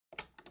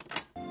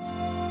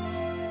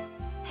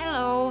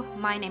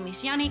my name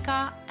is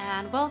Janica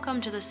and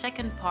welcome to the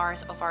second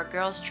part of our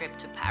girls' trip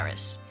to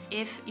Paris.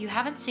 If you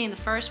haven't seen the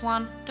first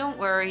one, don't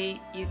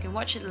worry, you can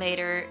watch it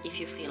later if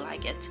you feel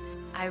like it.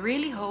 I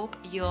really hope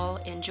you'll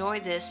enjoy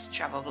this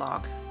travel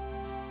vlog.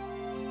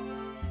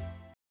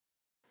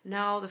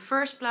 Now, the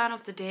first plan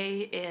of the day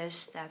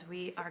is that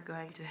we are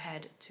going to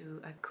head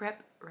to a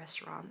crepe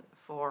restaurant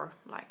for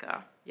like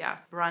a,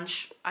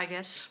 brunch, I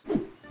guess.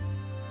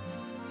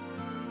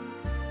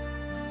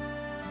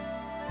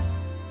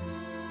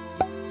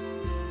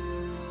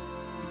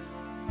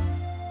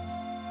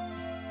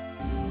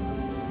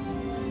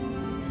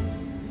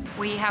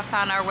 We have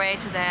found our way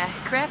to the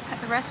crepe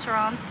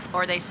restaurant,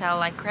 or they sell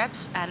like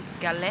crepes and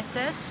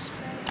galettes.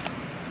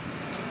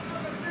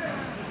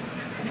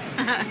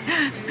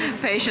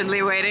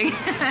 Patiently waiting.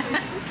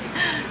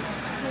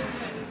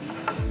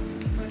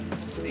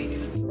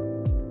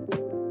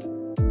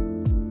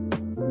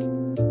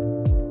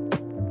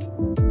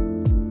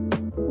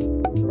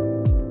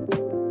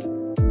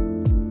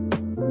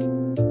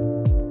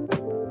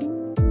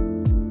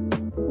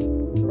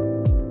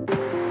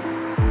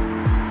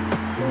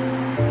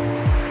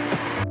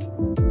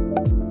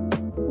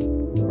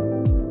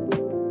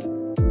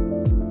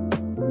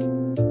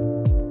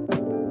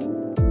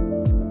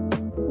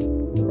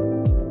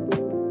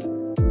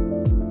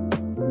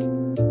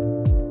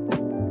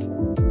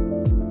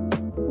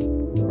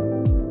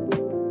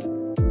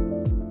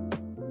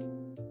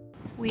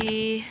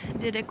 We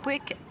did a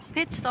quick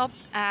pit stop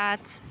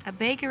at a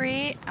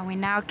bakery and we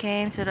now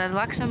came to the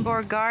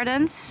Luxembourg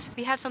Gardens.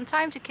 We had some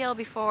time to kill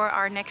before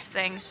our next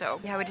thing, so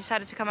yeah, we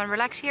decided to come and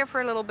relax here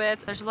for a little bit.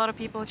 There's a lot of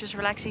people just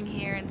relaxing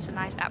here and it's a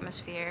nice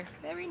atmosphere.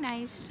 Very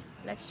nice.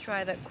 Let's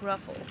try the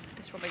gruffle.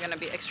 It's probably gonna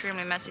be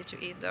extremely messy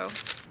to eat though.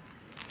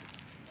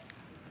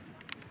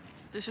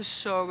 This is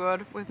so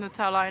good with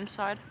Nutella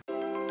inside.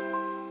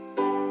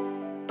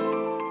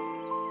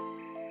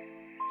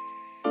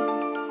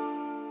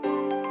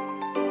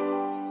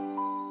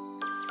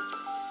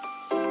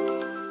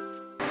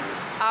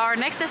 Our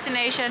next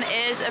destination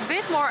is a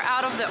bit more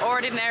out of the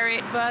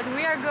ordinary, but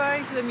we are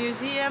going to the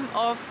Museum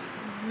of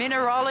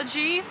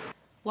Mineralogy.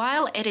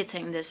 While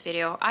editing this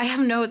video, I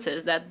have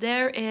noticed that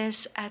there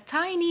is a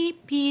tiny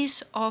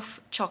piece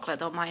of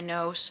chocolate on my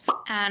nose,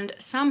 and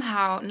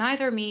somehow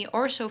neither me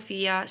or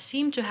Sophia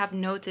seem to have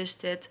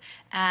noticed it,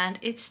 and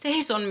it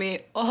stays on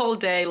me all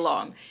day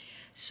long.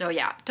 So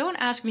yeah, don't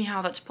ask me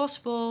how that's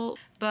possible,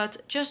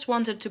 but just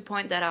wanted to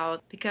point that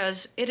out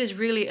because it is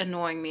really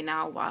annoying me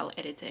now while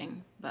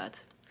editing,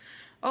 but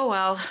oh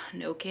well,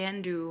 no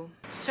can do.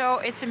 So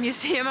it's a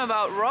museum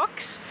about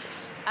rocks.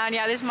 And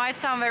yeah, this might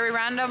sound very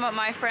random, but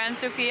my friend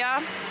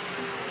Sophia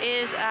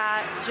is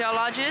a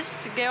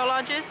geologist.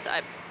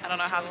 I don't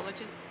know how to...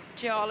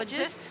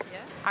 Geologist? Yeah.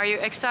 Are you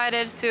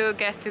excited to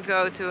get to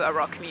go to a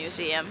rock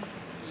museum?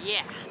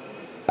 Yeah.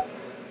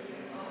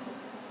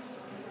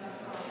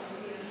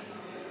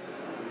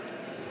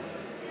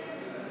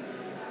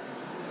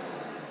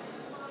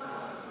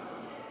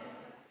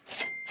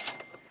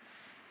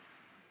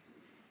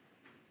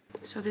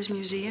 So this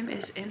museum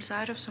is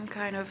inside of some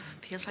kind of,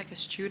 feels like a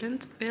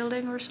student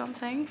building or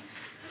something.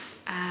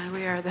 And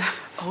we are the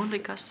only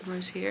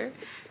customers here.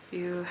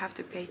 You have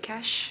to pay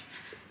cash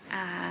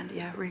and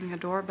yeah, ring a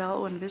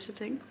doorbell when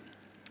visiting.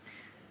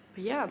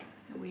 But yeah,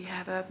 we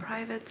have a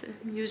private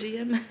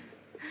museum.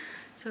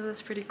 So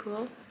that's pretty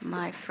cool.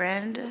 My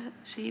friend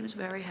seems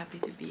very happy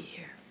to be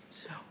here.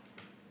 So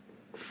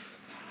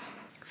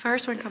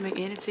first when coming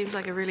in, it seems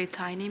like a really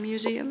tiny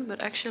museum,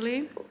 but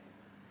actually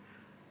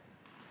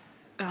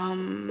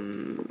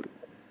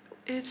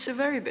it's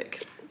very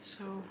big,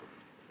 so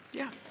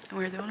yeah, and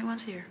we're the only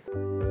ones here.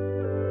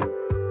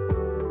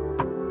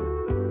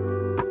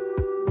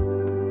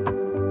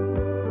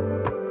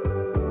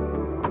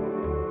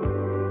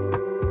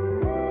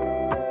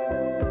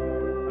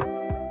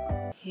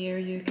 Here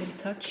you can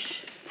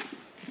touch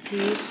a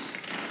piece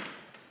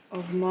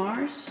of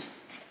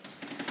Mars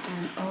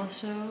and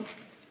also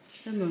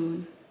the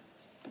moon,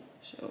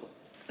 so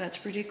that's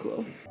pretty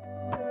cool.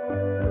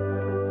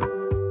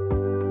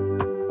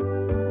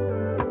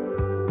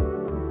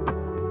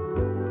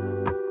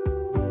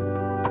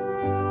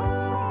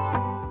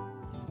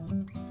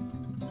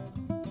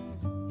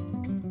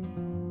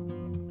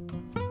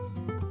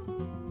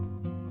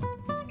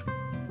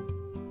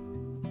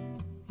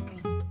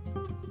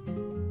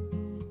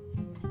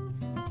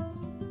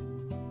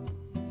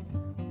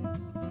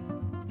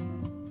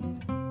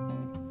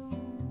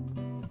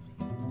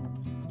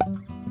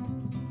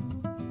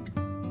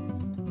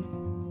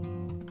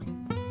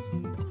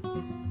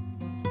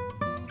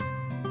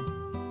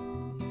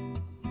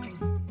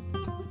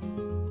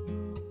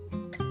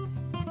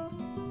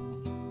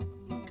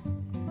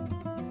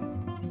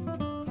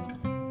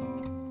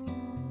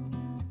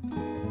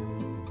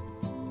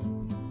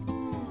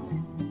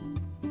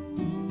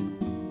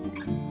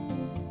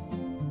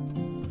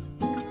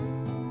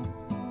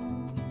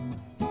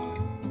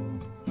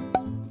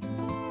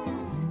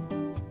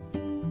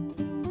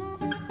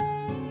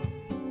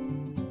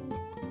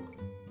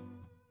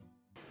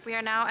 We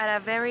are now at a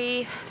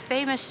very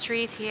famous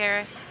street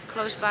here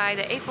close by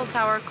the Eiffel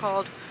Tower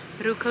called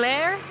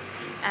Rivoli,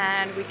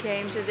 and we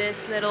came to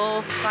this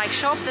little like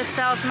shop that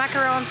sells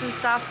macarons and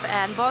stuff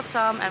and bought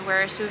some, and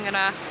we're soon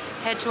gonna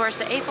head towards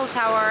the Eiffel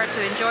Tower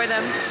to enjoy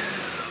them.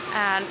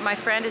 And my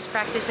friend is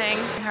practicing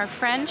her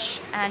French,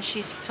 and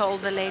she's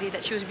told the lady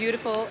that she was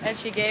beautiful, and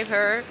she gave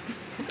her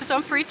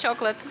some free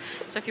chocolate.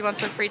 So if you want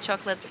some free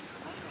chocolate,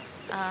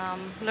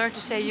 learn to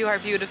say you are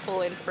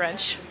beautiful in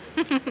French.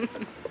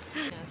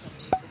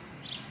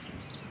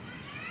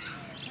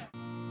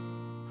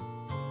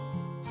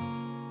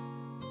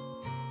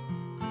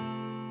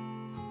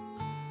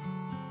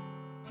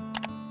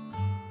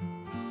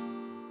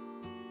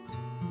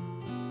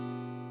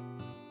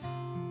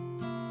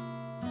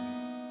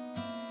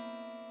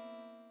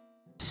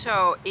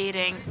 So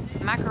eating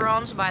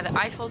macarons by the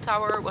Eiffel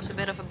Tower was a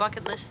bit of a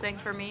bucket list thing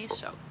for me,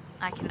 so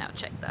I can now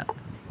check that.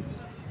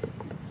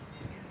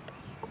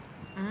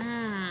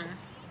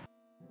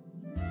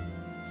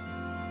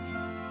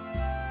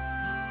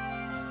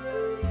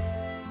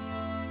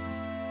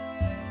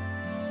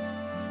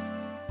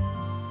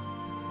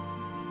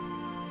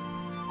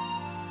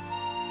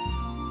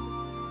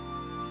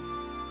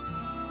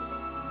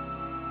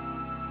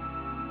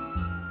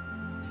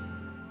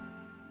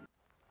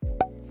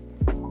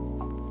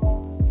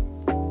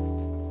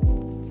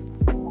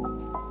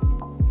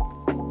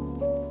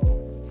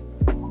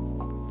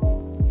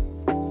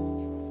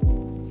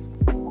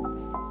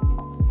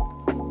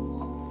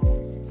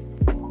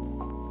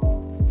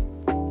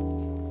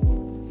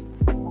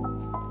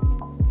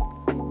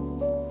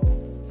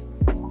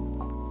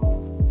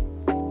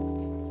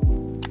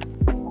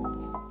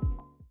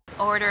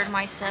 Ordered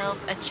myself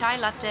a chai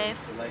latte.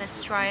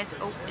 Let's try it.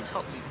 Oh, it's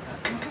hot.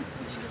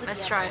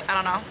 Let's try it. I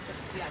don't know.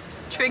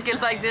 Drink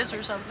it like this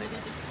or something.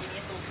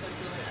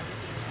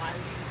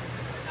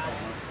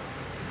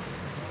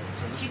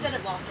 She said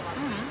it lost a lot.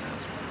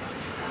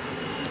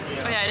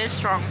 Oh yeah, it is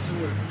strong.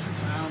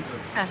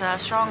 Has a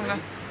strong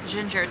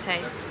ginger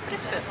taste.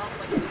 It's good.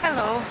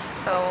 Hello.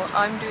 So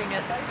I'm doing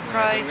a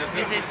surprise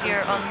visit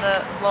here on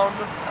the vlog.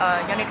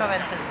 Janica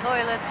went to the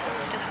toilet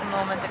just a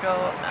moment ago,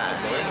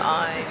 and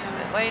I've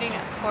been waiting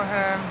for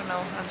her. You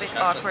know, a bit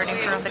awkward in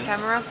front of the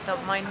camera.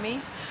 Don't mind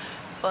me.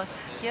 But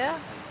yeah,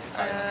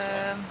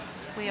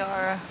 we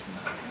are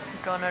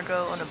gonna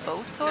go on a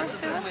boat tour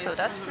soon, so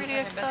that's pretty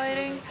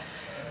exciting.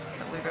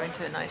 We're going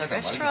to a nice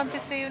restaurant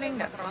this evening.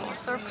 That's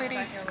also pretty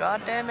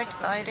goddamn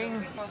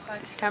exciting.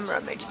 This camera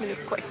makes me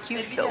look quite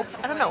cute though.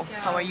 I don't know.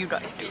 How are you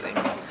guys doing?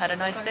 Had a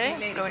nice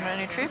day? Going on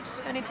any trips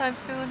anytime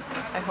soon?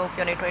 I hope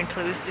Janica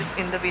includes this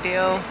in the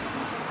video.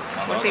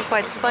 Would be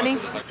quite funny.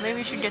 Maybe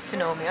you should get to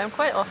know me. I'm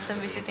quite often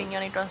visiting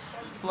Janica's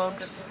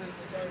vlogs.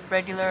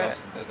 Regular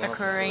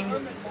occurring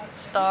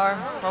star.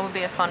 What would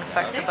be a fun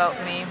fact about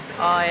me?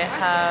 I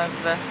have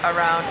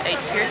around 8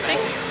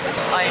 piercings.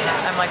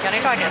 I'm like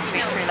Janica, I can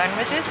speak 3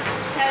 languages.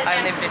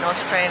 I lived in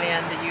Australia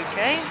and the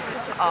UK.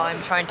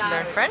 I'm trying to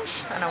learn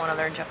French and I want to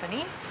learn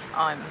Japanese.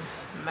 I'm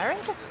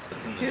married.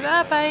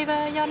 Hyvää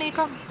päivää,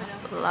 Janica.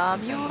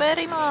 Love you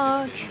very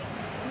much.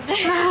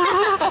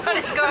 What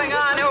is going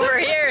on over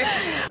here?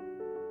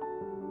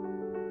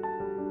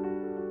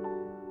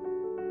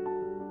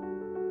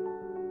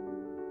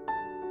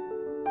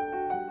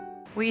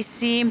 We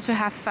seem to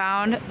have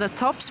found the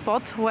top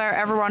spot where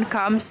everyone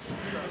comes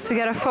to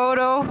get a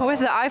photo with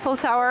the Eiffel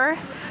Tower.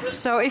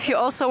 So if you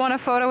also want a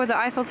photo with the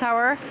Eiffel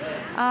Tower,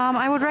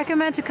 I would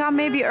recommend to come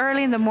maybe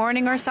early in the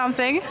morning or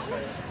something.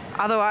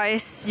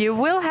 Otherwise, you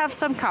will have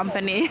some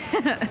company.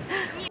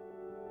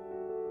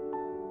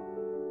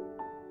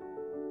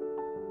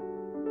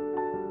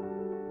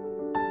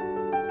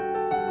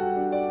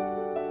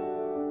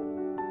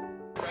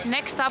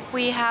 Next up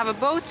we have a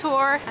boat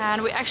tour,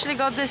 and we actually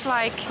got this,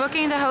 like,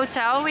 booking the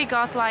hotel, we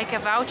got like a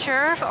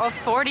voucher of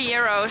 40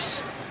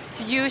 euros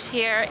to use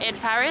here in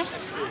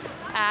Paris.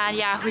 And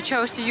yeah, we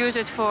chose to use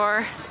it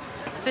for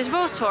this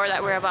boat tour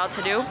that we're about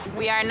to do.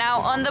 We are now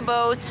on the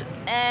boat,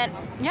 and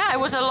yeah, it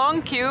was a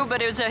long queue,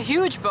 but it was a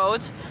huge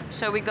boat.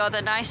 So we got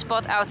a nice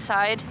spot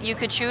outside. You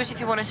could choose if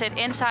you want to sit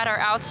inside or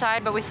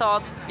outside, but we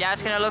thought, yeah,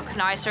 it's gonna look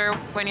nicer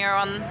when you're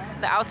on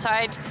the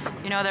outside.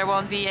 You know, there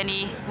won't be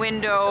any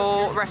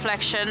window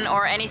reflection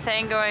or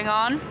anything going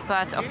on.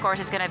 But of course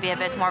it's gonna be a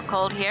bit more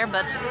cold here,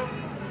 but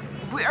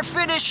we are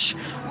Finnish,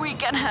 we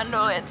can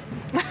handle it.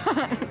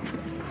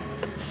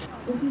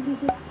 Au fil de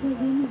cette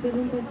croisée, nous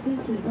avons passé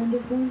sous le vent de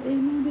pont et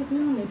nous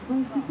découvrons les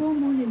principaux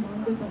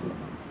monuments de Paris.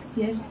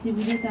 Siège si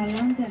vous êtes à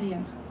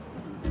l'intérieur.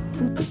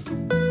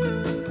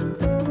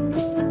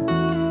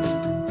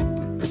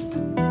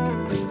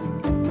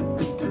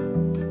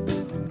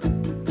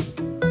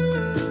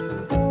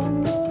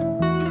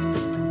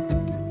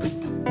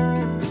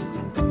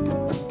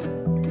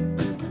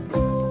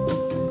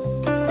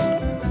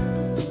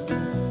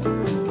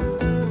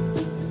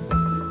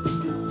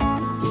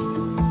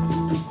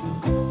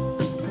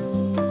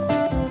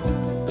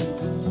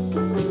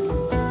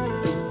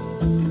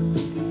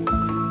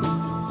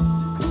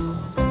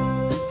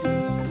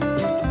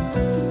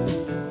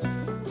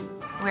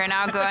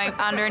 going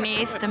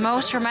underneath the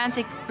most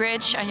romantic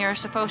bridge and you're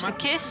supposed to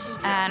kiss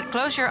and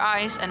close your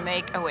eyes and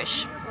make a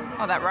wish.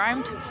 Oh, that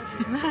rhymed.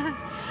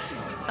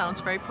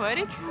 Sounds very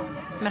poetic.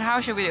 But how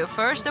should we do?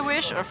 First the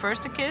wish or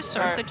first the kiss?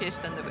 First the kiss,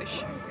 then the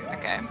wish.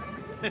 Okay.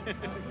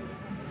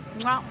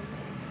 Well.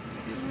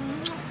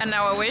 And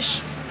now a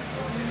wish.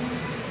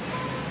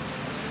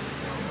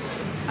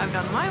 I've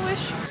done my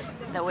wish.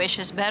 The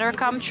wishes better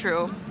come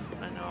true.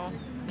 I know.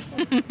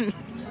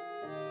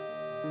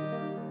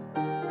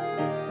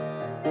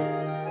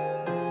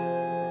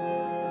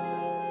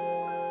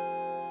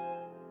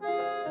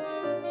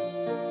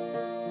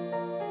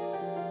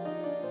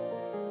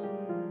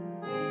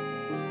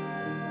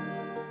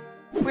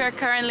 We are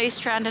currently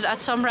stranded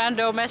at some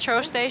random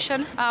metro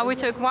station. We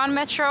took one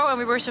metro and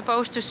we were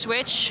supposed to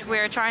switch. We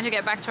are trying to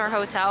get back to our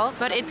hotel,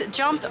 but it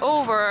jumped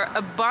over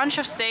a bunch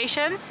of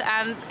stations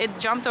and it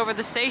jumped over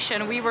the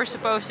station we were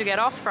supposed to get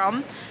off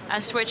from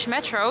and switch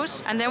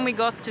metros. And then we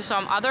got to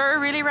some other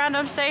really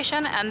random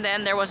station and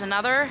then there was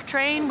another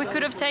train we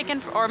could have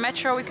taken, or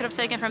metro we could have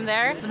taken from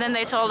there. But then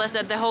they told us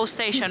that the whole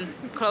station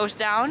closed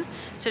down.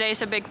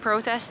 Today's a big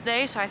protest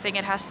day, so I think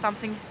it has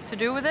something to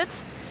do with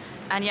it.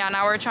 And yeah,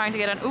 now we're trying to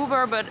get an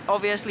Uber, but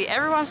obviously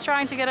everyone's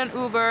trying to get an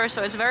Uber,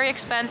 so it's very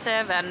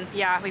expensive. And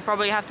yeah, we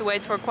probably have to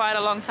wait for quite a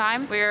long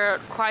time. We're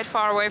quite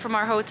far away from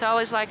our hotel.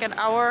 It's like an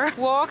hour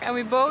walk, and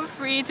we both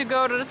need to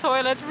go to the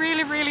toilet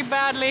really, really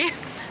badly.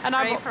 And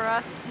Pray for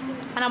us.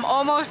 And I'm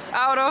almost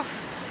out of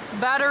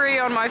battery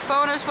on my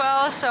phone as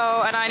well,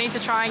 so, and I need to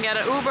try and get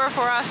an Uber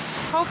for us.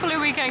 Hopefully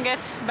we can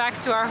get back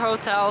to our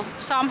hotel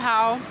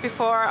somehow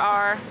before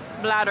our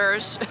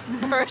bladders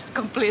burst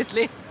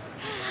completely.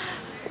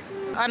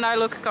 And I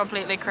look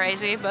completely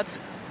crazy, but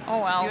oh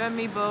well. You and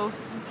me both.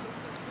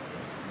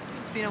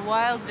 It's been a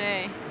wild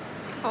day.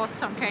 We fought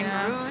some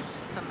kangaroos,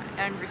 some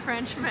angry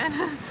Frenchmen.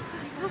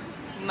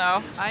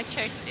 No. I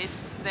checked,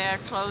 they're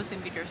closing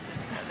because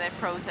they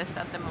protest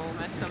at the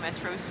moment, so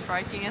metro is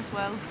striking as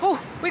well. Oh,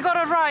 we got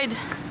a ride!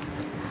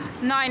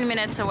 9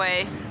 minutes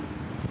away.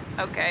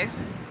 Okay.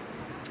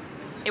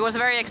 It was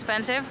very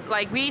expensive.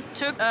 Like, we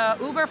took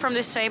Uber from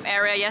this same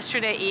area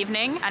yesterday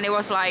evening and it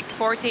was like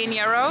 14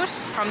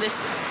 euros from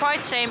this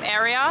quite same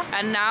area,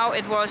 and now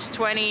it was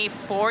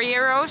 24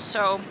 euros,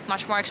 so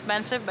much more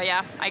expensive, but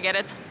yeah, I get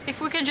it. If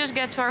we can just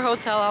get to our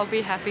hotel, I'll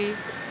be happy.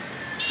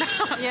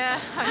 Yeah,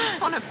 I just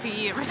want to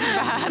pee really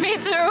bad. Me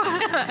too!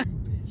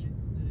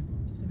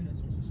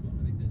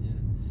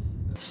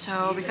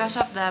 So, because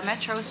of the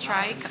metro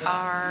strike,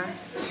 our...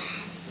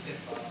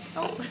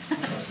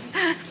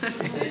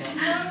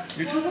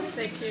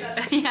 Thank you.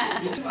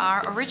 Yeah.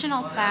 Our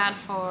original plan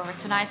for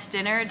tonight's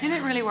dinner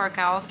didn't really work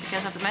out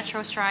because of the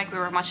metro strike. We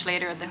were much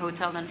later at the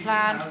hotel than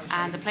planned,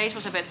 and the place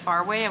was a bit far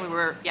away, and we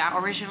were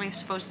originally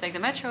supposed to take the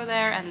metro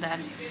there, and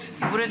then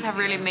we wouldn't have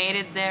really made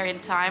it there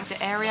in time.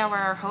 The area where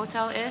our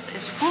hotel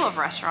is full of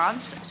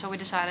restaurants, so we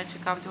decided to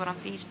come to one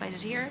of these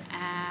places here,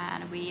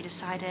 and we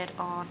decided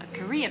on a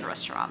Korean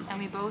restaurant, and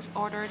we both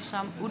ordered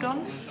some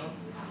udon.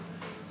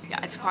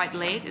 Yeah, it's quite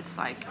late. It's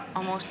like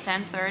almost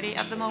 10:30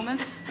 at the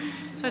moment.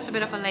 So it's a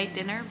bit of a late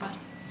dinner, but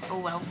oh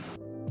well.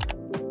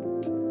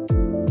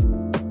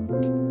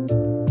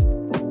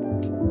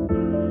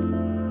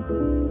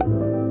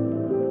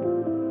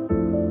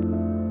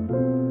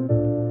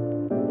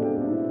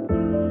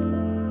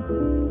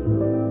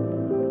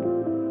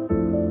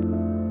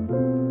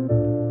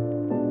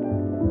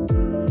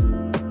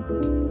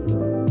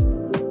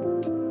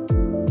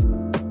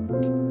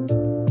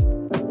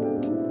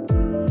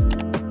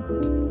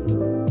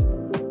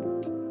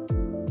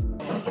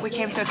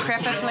 Came to a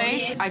crepe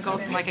place. I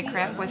got like a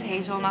crepe with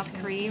hazelnut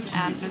cream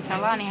and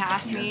Nutella, and he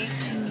asked me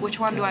which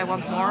one do I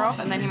want more of,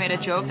 and then he made a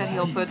joke that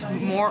he'll put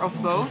more of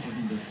both.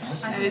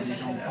 And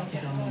there's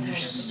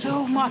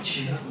so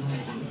much.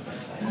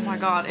 Oh my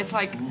god, it's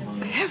like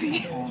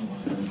heavy.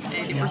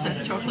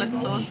 80% chocolate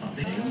sauce.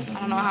 I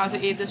don't know how to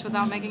eat this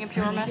without making a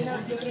pure mess.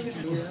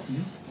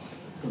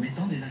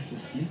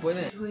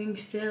 Doing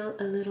still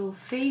a little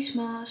face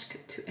mask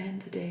to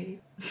end the day.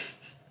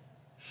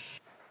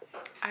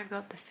 I've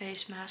got the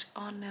face mask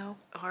on now.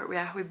 Or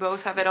yeah, we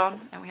both have it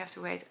on and we have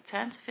to wait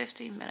 10 to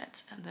 15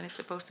 minutes and then it's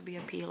supposed to be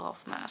a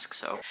peel-off mask.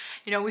 So,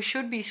 you know, we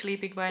should be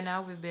sleeping by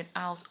now. We've been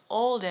out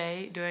all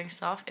day doing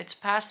stuff. It's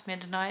past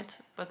midnight,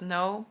 but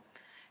no,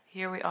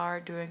 here we are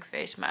doing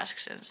face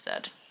masks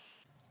instead.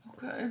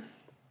 Okay,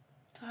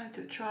 time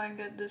to try and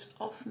get this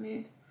off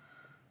me.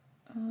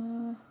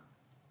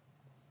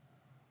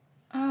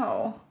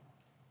 Ow,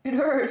 it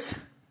hurts.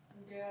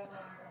 Yeah.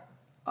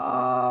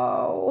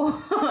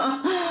 Oh.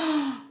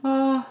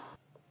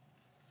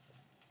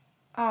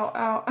 Ow,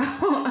 ow, ow,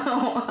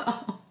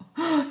 ow,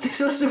 ow. This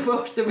was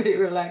supposed to be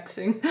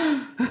relaxing.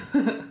 Ow,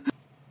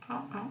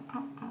 ow,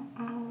 ow, ow,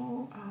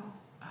 ow,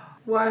 ow.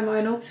 Why am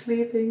I not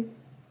sleeping?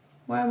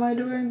 Why am I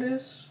doing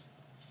this?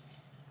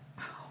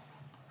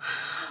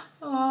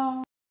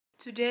 Oh.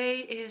 Today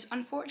is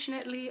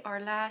unfortunately our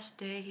last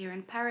day here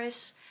in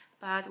Paris,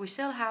 but we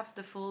still have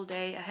the full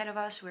day ahead of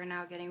us. We're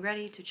now getting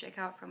ready to check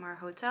out from our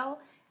hotel.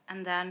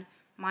 And then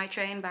My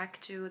train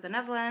back to the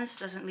Netherlands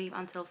doesn't leave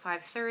until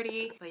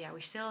 5:30. But yeah,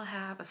 we still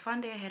have a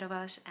fun day ahead of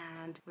us,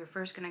 and we're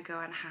first gonna go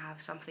and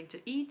have something to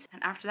eat.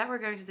 And after that, we're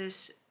going to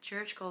this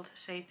church called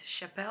Sainte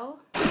Chapelle.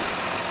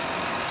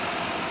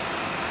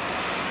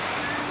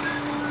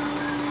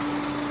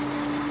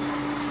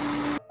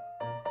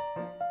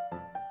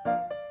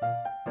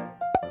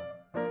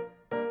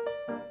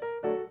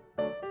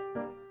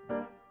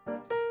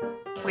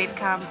 We've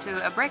come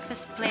to a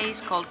breakfast place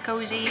called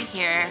Cozy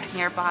here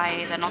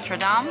nearby the Notre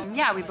Dame.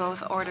 Yeah, we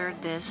both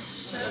ordered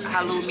this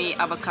halloumi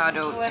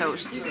avocado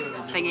toast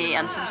thingy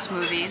and some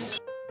smoothies.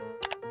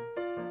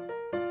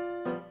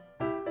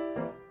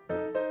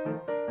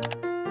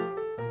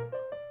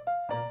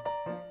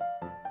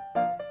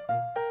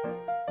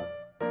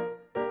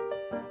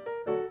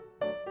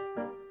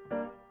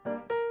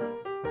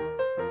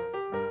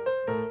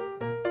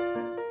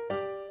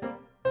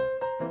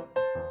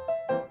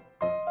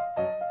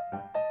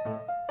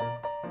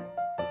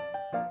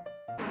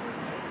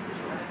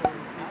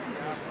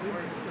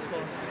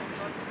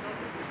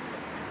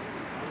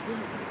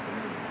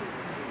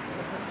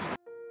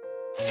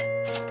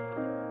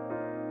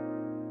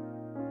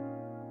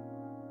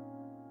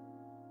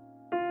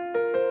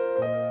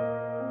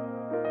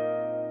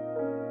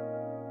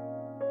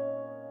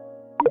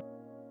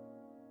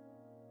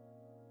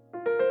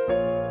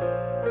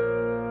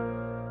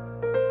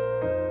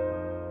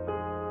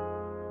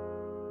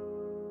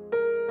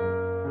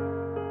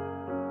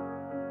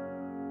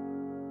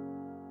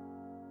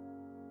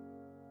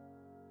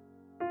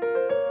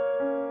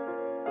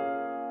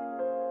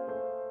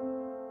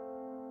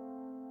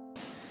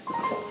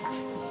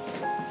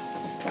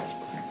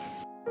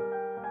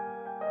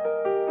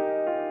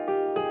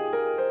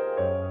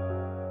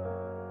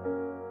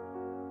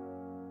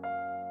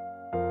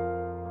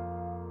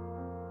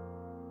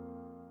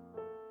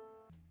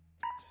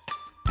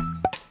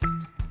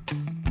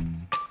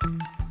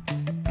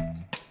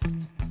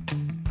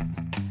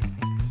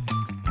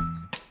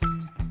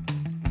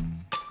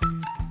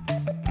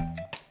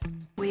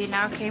 We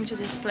now came to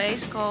this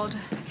place called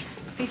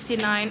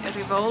 59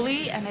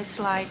 Rivoli, and it's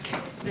like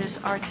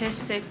this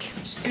artistic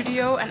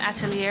studio and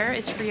atelier.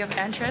 It's free of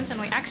entrance,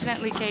 and we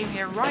accidentally came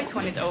here right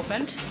when it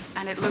opened,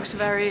 and it looks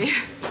very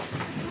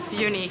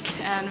unique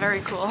and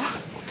very cool.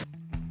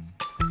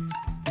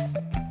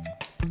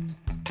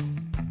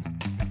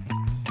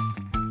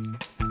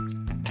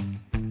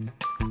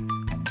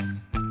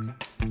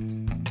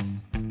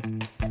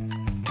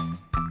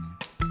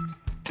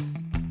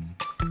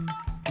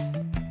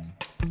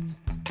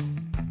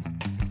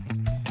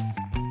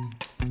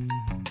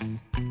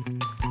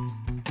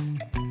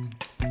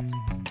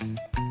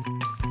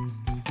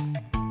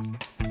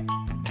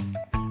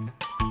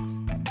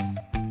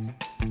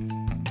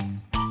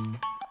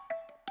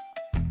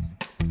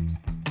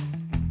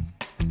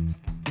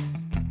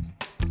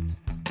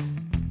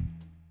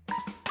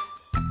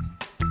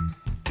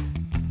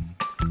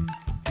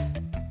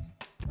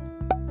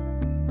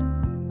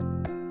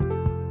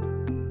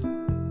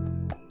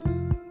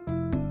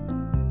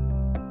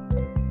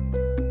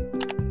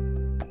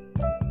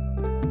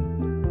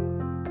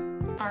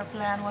 Our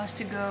plan was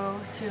to go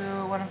to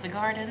one of the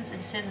gardens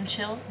and sit and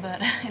chill,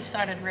 but it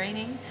started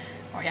raining.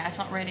 Or yeah, it's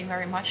not raining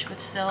very much,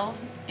 but still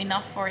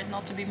enough for it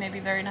not to be maybe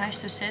very nice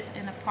to sit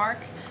in a park.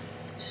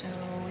 So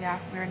yeah,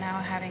 we're now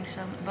having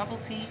some bubble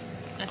tea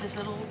at this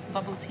little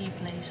bubble tea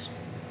place.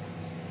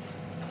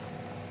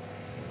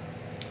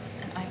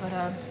 And I got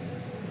a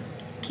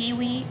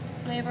kiwi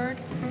flavored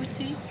fruit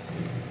tea.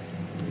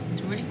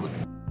 It's really good.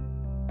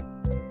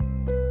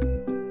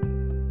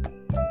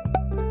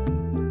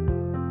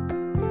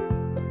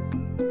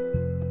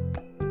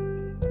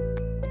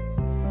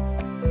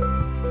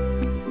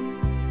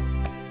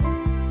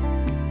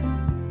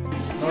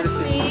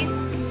 Merci.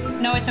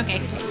 No, it's okay.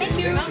 Thank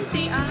you.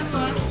 Merci. Au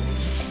revoir.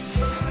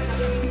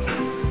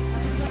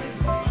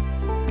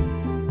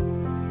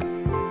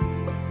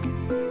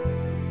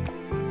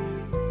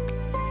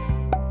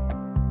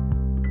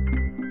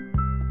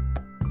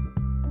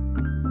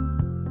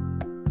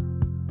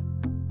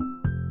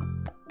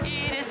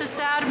 It is a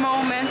sad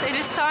moment. It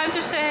is time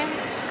to say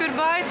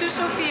goodbye to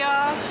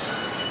Sofia.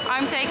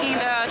 I'm taking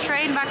the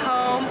train back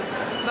home,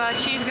 but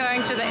she's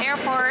going to the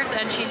airport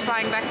and she's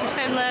flying back to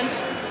Finland.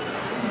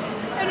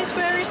 And it's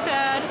very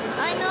sad.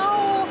 I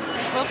know.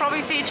 We'll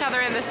probably see each other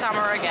in the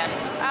summer again.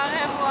 Au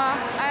revoir.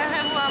 Au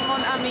revoir,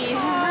 mon ami.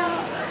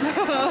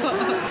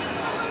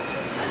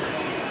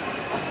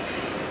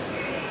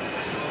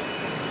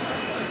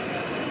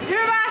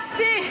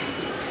 Hyvästi!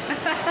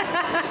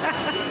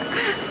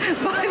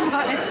 Bye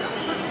bye.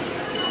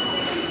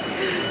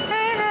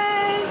 Hey,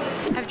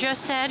 hey. I've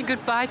just said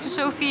goodbye to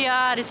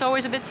Sofia, and it's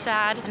always a bit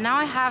sad. And now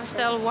I have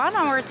still 1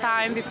 hour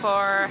time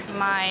before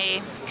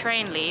my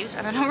train leaves,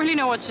 and I don't really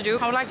know what to do.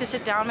 I would like to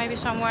sit down maybe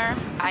somewhere.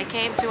 I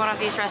came to one of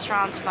these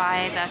restaurants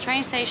by the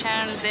train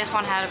station. This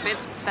one had a bit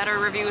better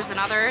reviews than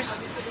others,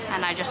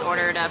 and I just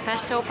ordered a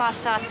pesto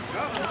pasta.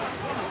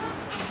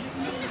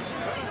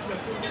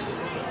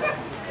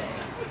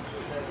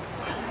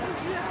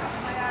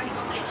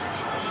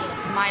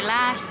 my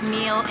last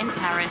meal in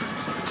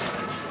Paris.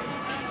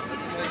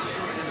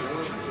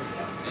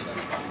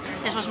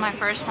 This was my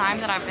first time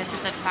that I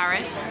visited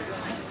Paris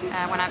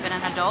when I've been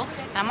an adult.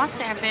 And I must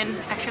say I've been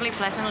actually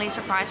pleasantly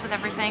surprised with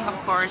everything. Of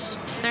course,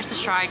 there's the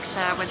strikes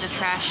with the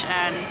trash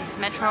and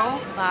metro,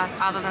 but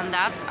other than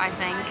that, I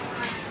think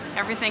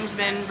everything's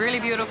been really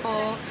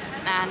beautiful.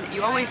 And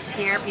you always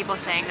hear people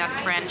saying that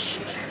French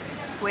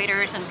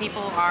waiters and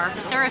people are,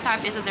 the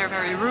stereotype is that they're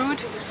very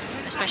rude,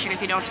 especially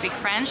if you don't speak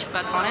French,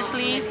 but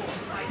honestly,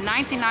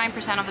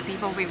 99% of the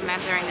people we've met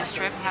during this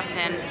trip have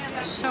been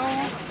so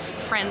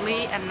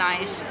friendly and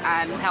nice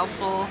and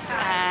helpful,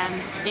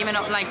 and even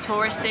like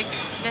touristic,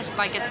 just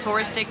like at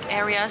touristic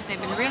areas,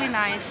 they've been really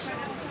nice.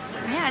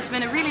 And yeah, it's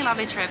been a really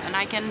lovely trip, and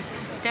I can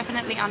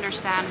definitely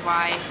understand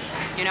why,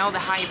 you know, the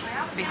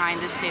hype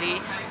behind this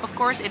city. Of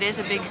course, it is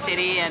a big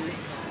city, and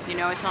you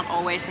know, it's not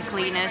always the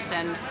cleanest,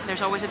 and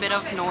there's always a bit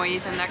of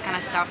noise and that kind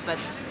of stuff, but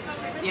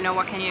you know,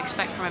 what can you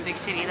expect from a big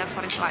city? That's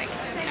what it's like,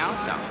 you know,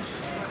 so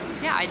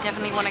yeah, I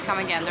definitely want to come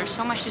again. There's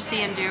so much to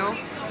see and do.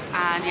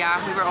 And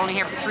yeah, we were only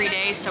here for 3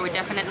 days, so we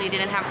definitely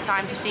didn't have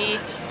time to see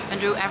and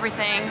do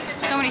everything.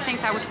 So many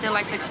things I would still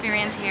like to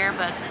experience here,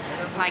 but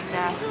like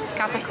the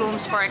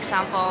catacombs, for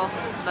example,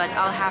 but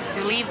I'll have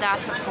to leave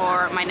that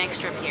for my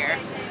next trip here.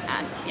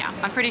 And yeah,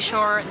 I'm pretty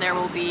sure there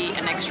will be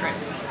a next trip.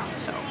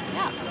 So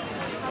yeah.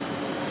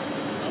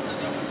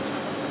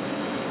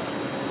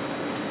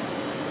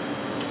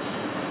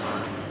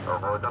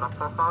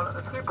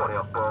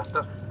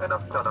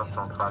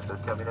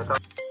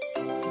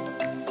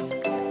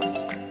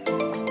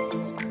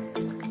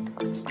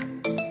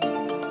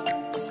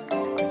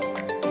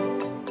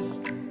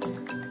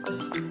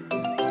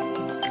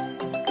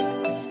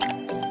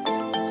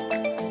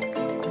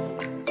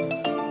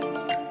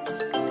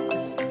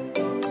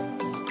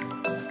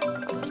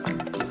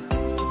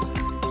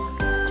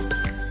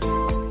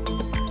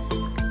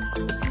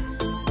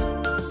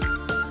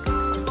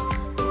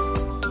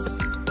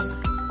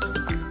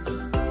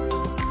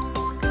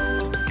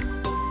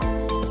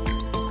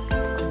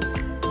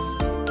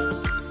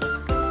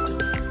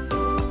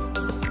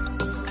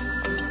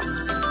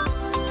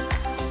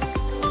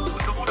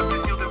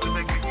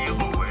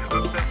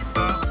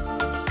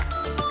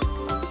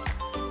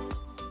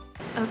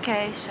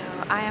 Okay, so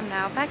I am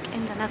now back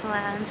in the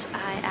Netherlands.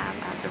 I am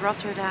at the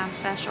Rotterdam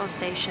Central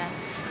Station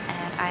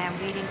and I am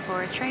waiting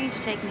for a train to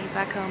take me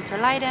back home to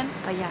Leiden.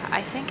 But yeah,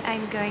 I think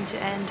I'm going to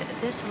end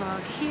this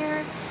vlog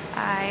here.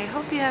 I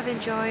hope you have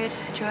enjoyed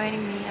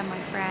joining me and my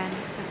friend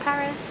to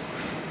Paris.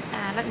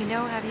 And let me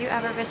know, have you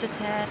ever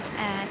visited?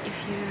 And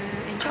if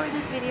you enjoyed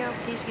this video,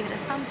 please give it a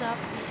thumbs up.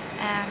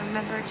 And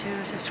remember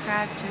to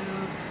subscribe to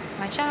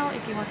my channel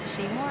if you want to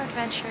see more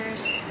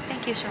adventures.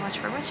 Thank you so much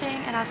for watching,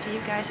 and I'll see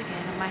you guys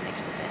again on my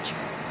next adventure.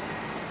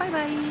 Bye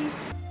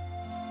bye!